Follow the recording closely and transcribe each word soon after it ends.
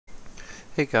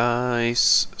Hey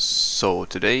guys, so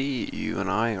today you and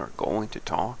I are going to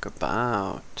talk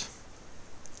about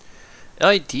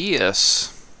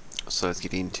ideas. So let's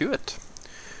get into it.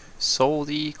 So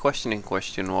the question in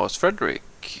question was,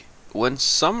 Frederick, when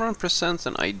someone presents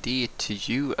an idea to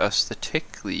you as the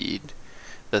tech lead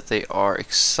that they are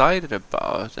excited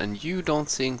about and you don't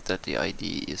think that the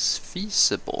idea is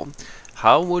feasible,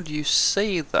 how would you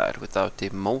say that without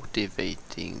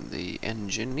demotivating the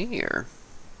engineer?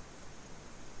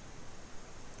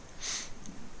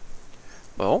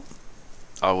 Well,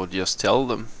 I would just tell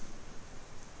them.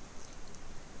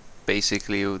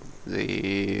 Basically,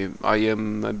 I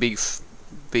am a big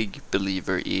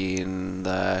believer in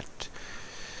that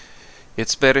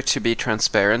it's better to be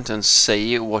transparent and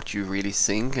say what you really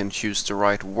think and choose the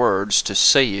right words to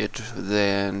say it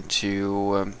than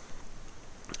to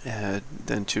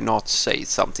not say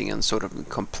something and sort of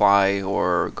comply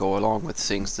or go along with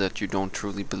things that you don't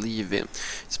truly believe in.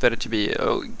 It's better to be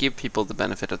give people the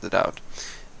benefit of the doubt.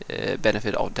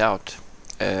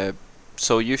 Uh,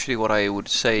 so usually what I would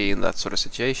say in that sort of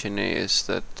situation is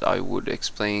that I would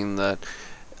explain that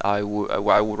I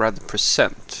would rather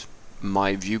present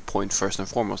my viewpoint first and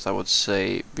foremost. I would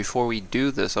say, before we do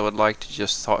this, I would like to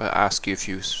just ask you a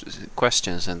few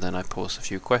questions, and then I pose a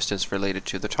few questions related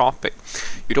to the topic.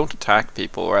 You don't attack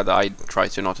people, or rather I try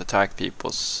to not attack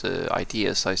people's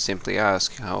ideas. I simply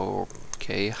ask, how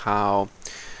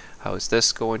is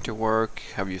this going to work?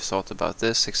 Have you thought about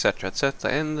this, etc.,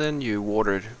 etc.? And then you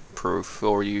waterproof,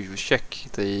 or you check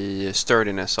the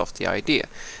sturdiness of the idea.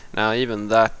 Now, even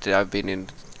that, I've been in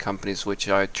companies which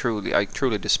I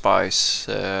truly despise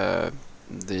the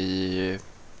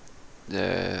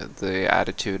the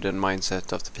attitude and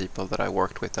mindset of the people that I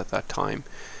worked with at that time.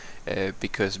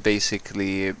 Because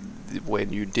basically,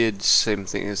 when you did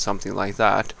something like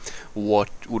that,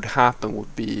 what would happen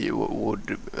would be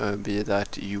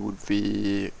that you would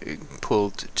be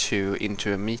pulled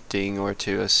into a meeting or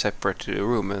to a separate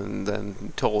room and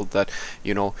then told that,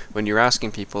 when you're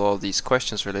asking people all these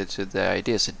questions related to their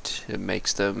ideas, it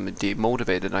makes them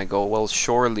demotivated. And I go, well,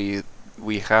 surely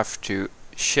we have to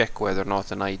check whether or not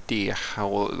an idea,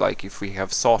 like if we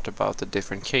have thought about the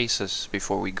different cases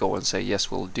before we go and say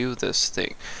yes, we'll do this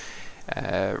thing.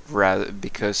 Rather,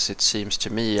 because it seems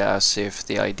to me as if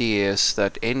the idea is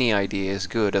that any idea is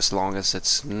good as long as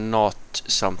it's not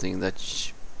something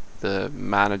that the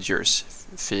managers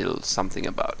feel something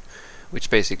about, which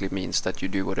basically means that you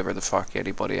do whatever the fuck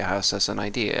anybody has as an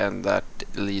idea, and that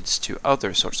leads to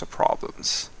other sorts of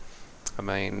problems. I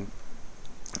mean,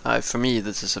 for me,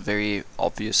 this is a very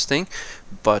obvious thing,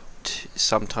 but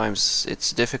sometimes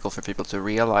it's difficult for people to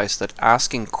realize that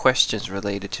asking questions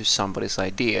related to somebody's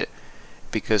idea,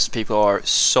 because people are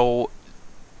so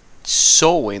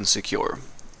insecure,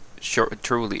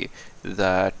 truly,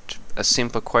 that a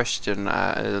simple question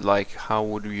like how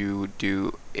would you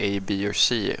do A, B, or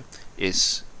C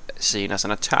is seen as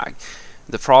an attack.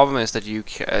 The problem is that you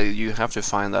have to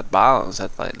find that balance,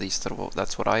 at least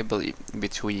that's what I believe,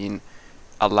 between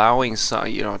allowing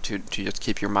to just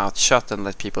keep your mouth shut and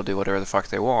let people do whatever the fuck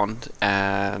they want,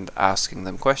 and asking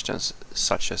them questions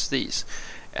such as these.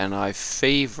 And I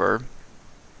favor,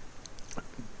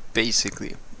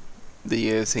 basically,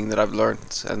 the thing that I've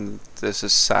learned, and this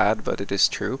is sad but it is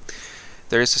true.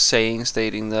 There is a saying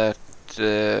stating that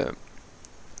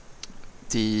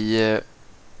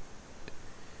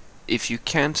if you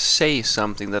can't say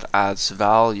something that adds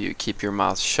value, keep your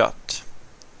mouth shut.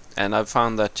 And I've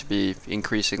found that to be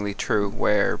increasingly true,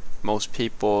 where most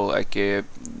people,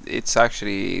 it's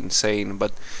actually insane,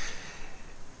 but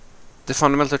the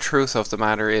fundamental truth of the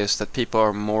matter is that people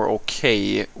are more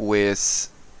okay with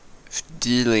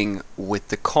dealing with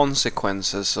the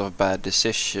consequences of bad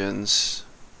decisions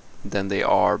than they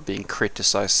are being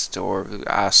criticized or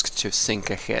asked to think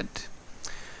ahead.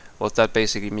 What that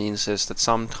basically means is that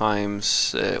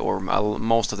sometimes, or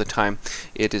most of the time,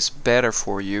 it is better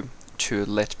for you to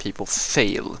let people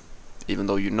fail, even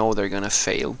though you know they're gonna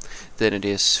fail, than it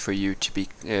is for you to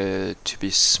be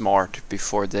smart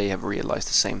before they have realized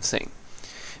the same thing.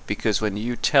 Because when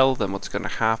you tell them what's gonna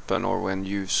happen, or when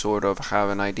you sort of have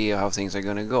an idea how things are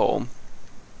gonna go,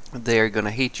 they're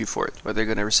gonna hate you for it, or they're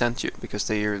gonna resent you, because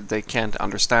they can't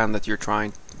understand that you're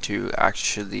trying to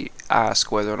actually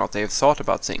ask whether or not they have thought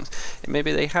about things. And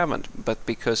maybe they haven't, but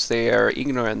because they are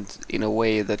ignorant in a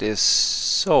way that is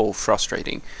so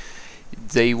frustrating,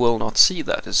 they will not see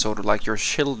that. It's sort of like your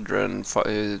children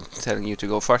telling you to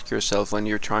go fuck yourself when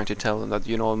you're trying to tell them that,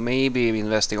 maybe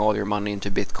investing all your money into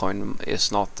Bitcoin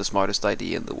is not the smartest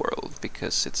idea in the world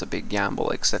because it's a big gamble,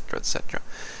 etc., etc.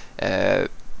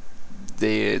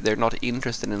 They're not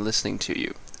interested in listening to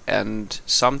you. And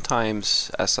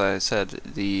sometimes, as I said,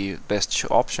 the best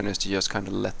option is to just kind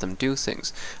of let them do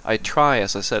things.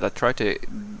 As I said, I try to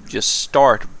just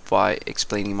start by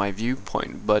explaining my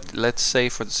viewpoint. But let's say,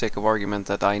 for the sake of argument,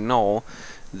 that I know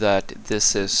that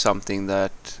this is something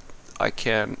that I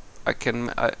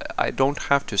don't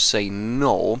have to say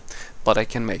no, but I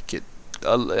can make it.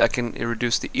 I can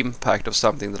reduce the impact of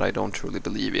something that I don't truly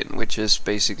believe in, which is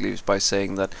basically by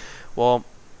saying that, well,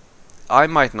 I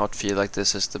might not feel like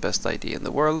this is the best idea in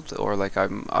the world, or like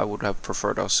I would have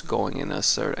preferred us going in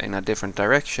a different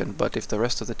direction. But if the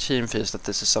rest of the team feels that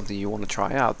this is something you want to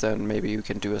try out, then maybe you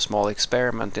can do a small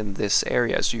experiment in this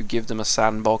area. So you give them a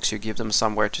sandbox, you give them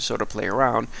somewhere to sort of play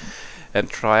around and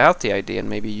try out the idea. And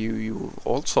maybe you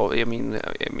also, I mean,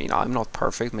 I'm not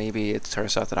perfect. Maybe it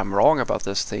turns out that I'm wrong about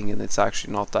this thing, and it's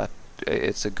actually not that.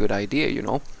 It's a good idea, you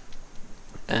know.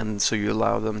 And so you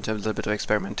allow them to have a little bit of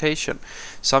experimentation.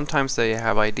 Sometimes they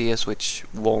have ideas which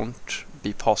won't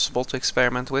be possible to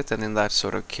experiment with, and in that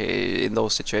sort of in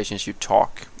those situations you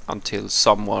talk until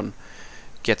someone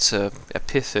gets a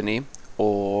epiphany,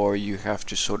 or you have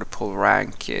to sort of pull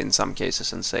rank in some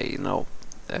cases and say, no,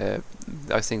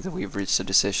 I think that we've reached a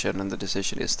decision, and the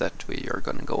decision is that we are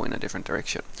going to go in a different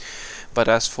direction. But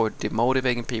as for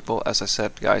demotivating people, as I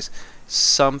said, guys,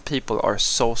 some people are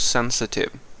so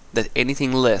sensitive that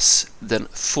anything less than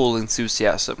full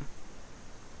enthusiasm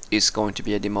is going to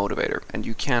be a demotivator, and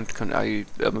you can't.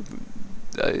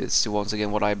 It's once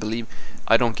again what I believe.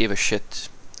 I don't give a shit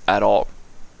at all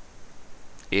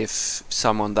if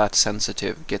someone that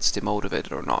sensitive gets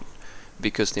demotivated or not,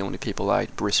 because the only people I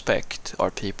respect are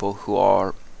people who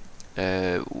are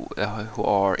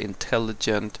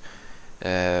intelligent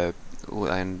and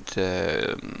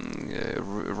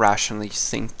rationally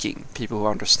thinking, people who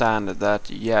understand that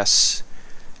yes,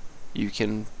 you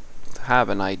can have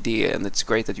an idea, and it's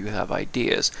great that you have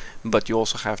ideas, but you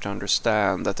also have to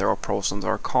understand that there are pros and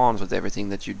there are cons with everything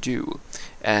that you do.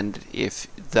 And if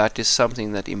that is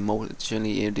something that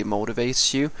emotionally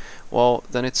demotivates you, well,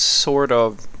 then it's sort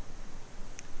of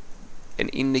an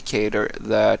indicator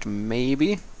that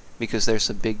maybe, because there's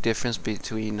a big difference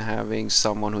between having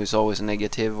someone who is always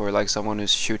negative, or like someone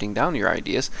who's shooting down your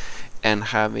ideas, and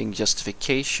having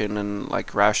justification and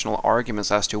like rational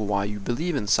arguments as to why you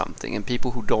believe in something. And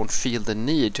people who don't feel the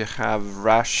need to have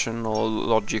rational,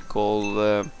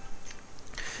 logical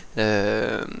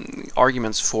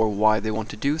arguments for why they want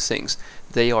to do things,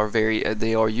 they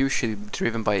are usually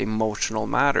driven by emotional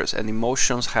matters, and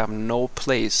emotions have no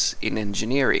place in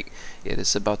engineering. It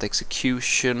is about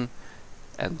execution,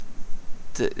 and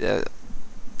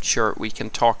sure, we can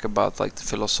talk about like the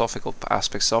philosophical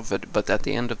aspects of it, but at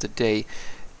the end of the day,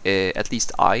 at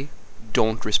least I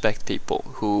don't respect people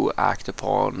who act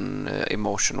upon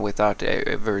emotion without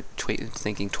ever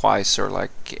thinking twice or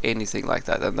like anything like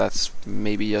that. And that's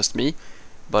maybe just me,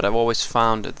 but I've always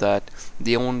found that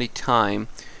the only time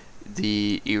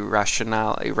the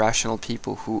irrational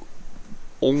people who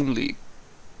only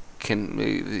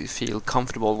can feel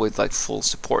comfortable with like full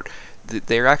support,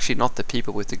 they're actually not the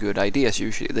people with the good ideas.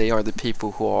 Usually they are the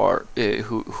people who are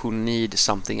who need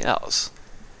something else.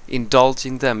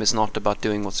 Indulging them is not about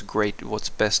doing what's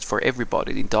best for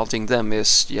everybody. Indulging them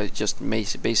is just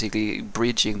basically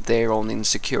bridging their own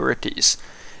insecurities,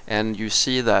 and you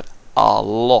see that a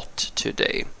lot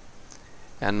today.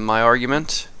 And my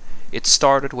argument, it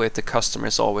started with the customer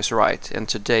is always right, and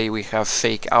today we have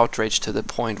fake outrage to the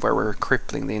point where we're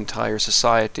crippling the entire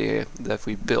society that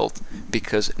we built,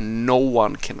 because no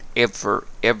one can ever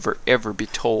be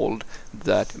told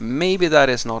that maybe that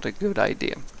is not a good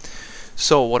idea.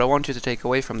 So what I want you to take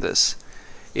away from this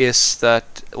is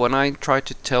that when I try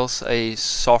to tell a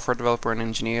software developer and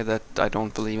engineer that I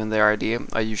don't believe in their idea,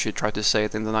 I usually try to say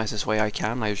it in the nicest way I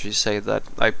can. I usually say that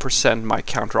I present my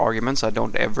counter arguments. I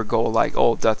don't ever go like,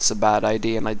 oh, that's a bad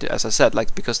idea, and as I said,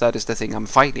 like, because that is the thing I'm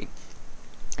fighting.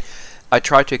 I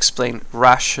try to explain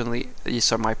rationally,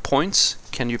 these are my points,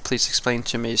 can you please explain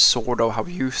to me sort of how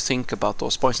you think about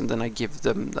those points, and then I give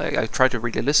them, I try to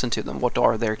really listen to them, what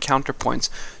are their counterpoints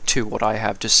to what I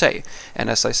have to say. And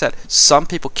as I said, some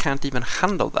people can't even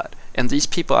handle that, and these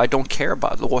people I don't care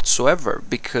about whatsoever,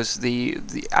 because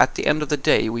at the end of the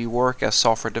day we work as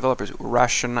software developers.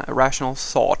 Rational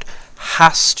thought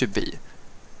has to be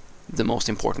the most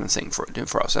important thing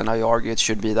for us, and I argue it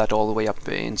should be that all the way up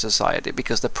in society,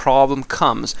 because the problem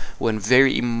comes when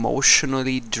very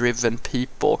emotionally driven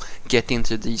people get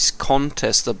into these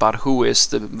contests about who is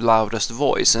the loudest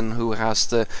voice and who has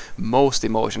the most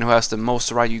emotion, who has the most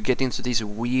right. You get into these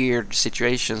weird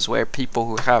situations where people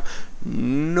who have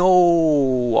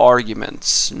no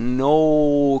arguments,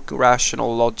 no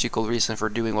rational, logical reason for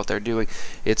doing what they're doing.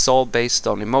 It's all based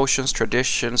on emotions,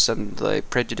 traditions, and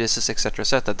prejudices, etc.,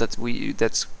 etc.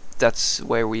 That's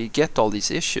where we get all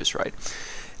these issues, right?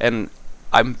 And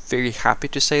I'm very happy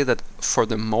to say that for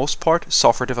the most part,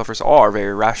 software developers are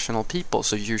very rational people.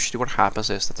 So usually what happens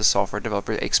is that the software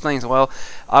developer explains, well,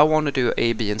 I want to do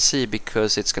A, B, and C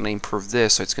because it's going to improve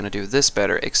this, or it's going to do this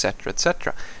better, etc.,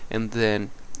 etc. And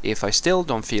then if I still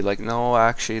don't feel like, no,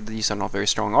 actually these are not very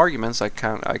strong arguments, I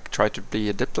try to be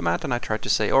a diplomat, and I try to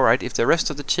say, all right, if the rest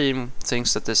of the team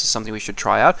thinks that this is something we should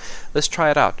try out, let's try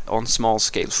it out on small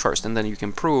scale first, and then you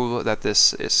can prove that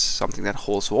this is something that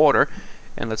holds water,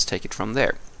 and let's take it from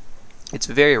there. It's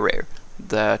very rare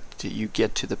that you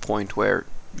get to the point where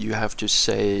you have to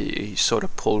say, sort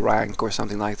of pull rank or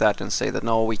something like that and say that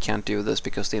no, we can't do this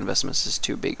because the investment is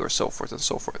too big, or so forth and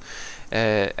so forth.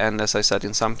 And as I said,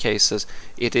 in some cases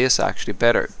it is actually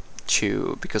better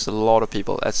to, because a lot of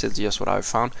people, that's just what I've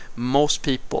found, most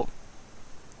people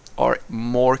are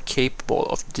more capable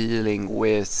of dealing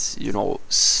with, you know,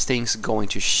 things going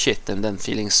to shit and then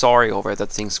feeling sorry over that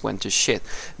things went to shit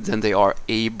than they are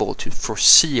able to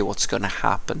foresee what's going to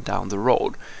happen down the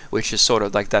road, which is sort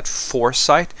of like that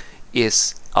foresight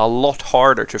is a lot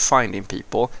harder to find in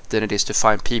people than it is to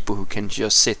find people who can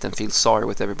just sit and feel sorry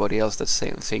with everybody else that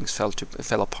things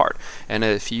fell apart. And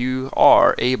if you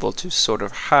are able to sort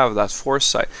of have that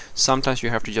foresight, sometimes you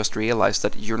have to just realize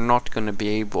that you're not going to be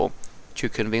able to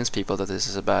convince people that this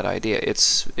is a bad idea.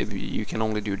 You can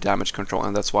only do damage control,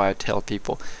 and that's why I tell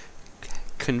people,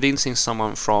 convincing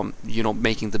someone from, you know,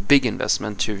 making the big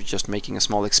investment to just making a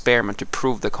small experiment to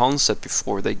prove the concept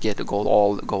before they go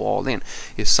all in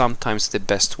is sometimes the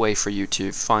best way for you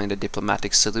to find a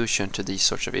diplomatic solution to these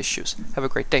sorts of issues. Have a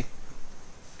great day.